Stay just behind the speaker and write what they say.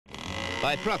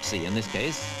by proxy in this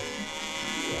case.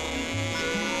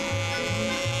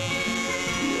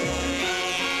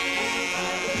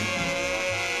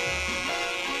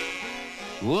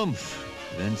 Woomph!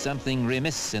 Then something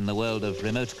remiss in the world of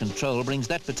remote control brings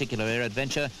that particular air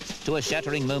adventure to a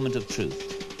shattering moment of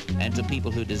truth. And to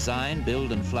people who design,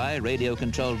 build and fly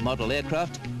radio-controlled model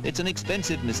aircraft, it's an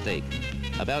expensive mistake.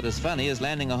 About as funny as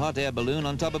landing a hot air balloon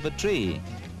on top of a tree.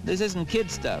 This isn't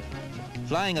kid stuff.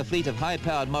 Flying a fleet of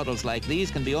high-powered models like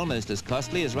these can be almost as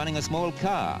costly as running a small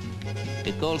car.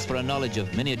 It calls for a knowledge of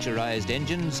miniaturized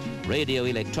engines, radio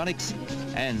electronics,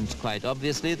 and quite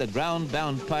obviously the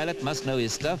ground-bound pilot must know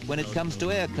his stuff when it comes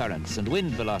to air currents and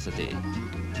wind velocity.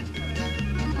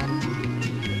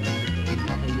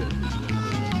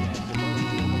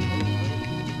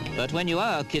 But when you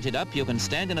are kitted up, you can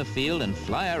stand in a field and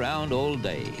fly around all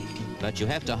day. But you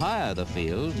have to hire the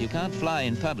field. You can't fly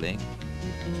in public.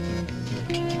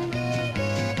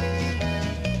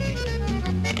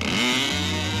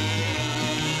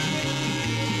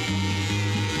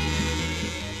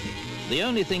 The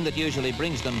only thing that usually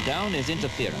brings them down is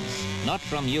interference, not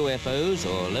from UFOs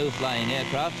or low-flying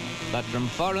aircraft, but from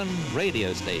foreign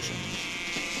radio stations.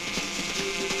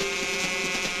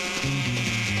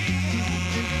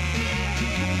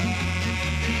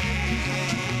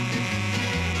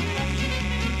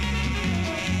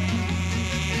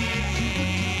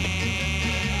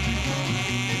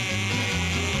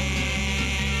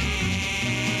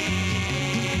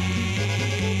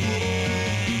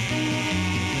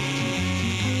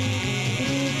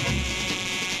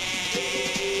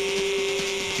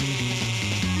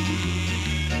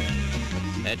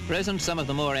 At present, some of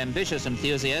the more ambitious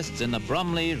enthusiasts in the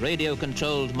Bromley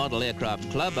radio-controlled model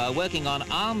aircraft club are working on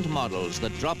armed models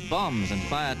that drop bombs and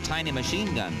fire tiny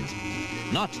machine guns.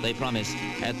 Not, they promise,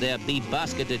 at their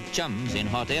be-basketed chums in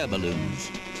hot air balloons.